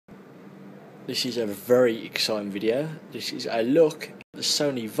This is a very exciting video. This is a look at the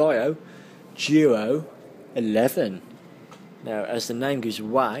Sony Vaio Due 11. Now, as the name gives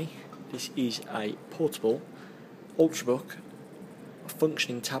away, this is a portable ultrabook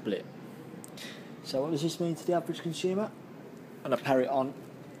functioning tablet. So what does this mean to the average consumer? When I power it on,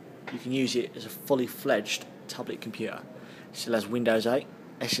 you can use it as a fully fledged tablet computer. It still has Windows 8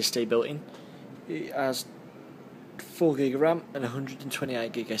 SSD built in. It has 4GB RAM and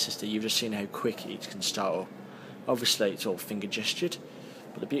 128GB SSD. You've just seen how quick it can start up. Obviously it's all finger gestured,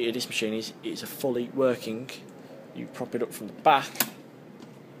 but the beauty of this machine is it's a fully working, you prop it up from the back,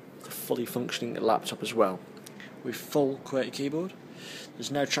 it's a fully functioning laptop as well, with full QWERTY keyboard.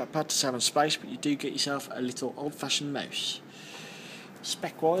 There's no trackpad to save on space, but you do get yourself a little old-fashioned mouse.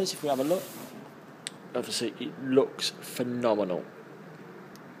 Spec wise, if we have a look, obviously it looks phenomenal.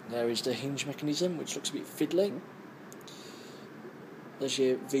 There is the hinge mechanism, which looks a bit fiddly. There's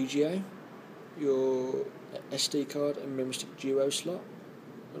your VGA, your SD card and memory stick duo slot,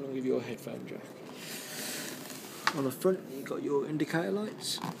 along with your headphone jack. On the front you've got your indicator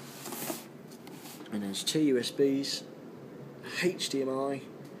lights, and there's two USBs, HDMI,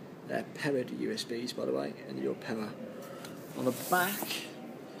 they're paired USBs by the way, and your power. On the back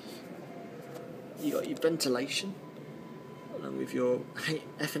you got your ventilation, along with your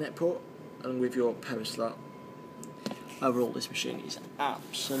Ethernet port, along with your power slot. Overall, this machine is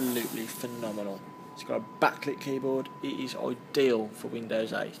absolutely phenomenal. It's got a backlit keyboard. It is ideal for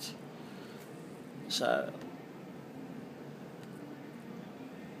Windows 8. So,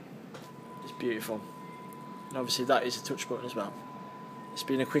 it's beautiful. And obviously that is a touch button as well. It's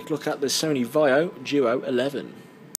been a quick look at the Sony Vaio Due 11.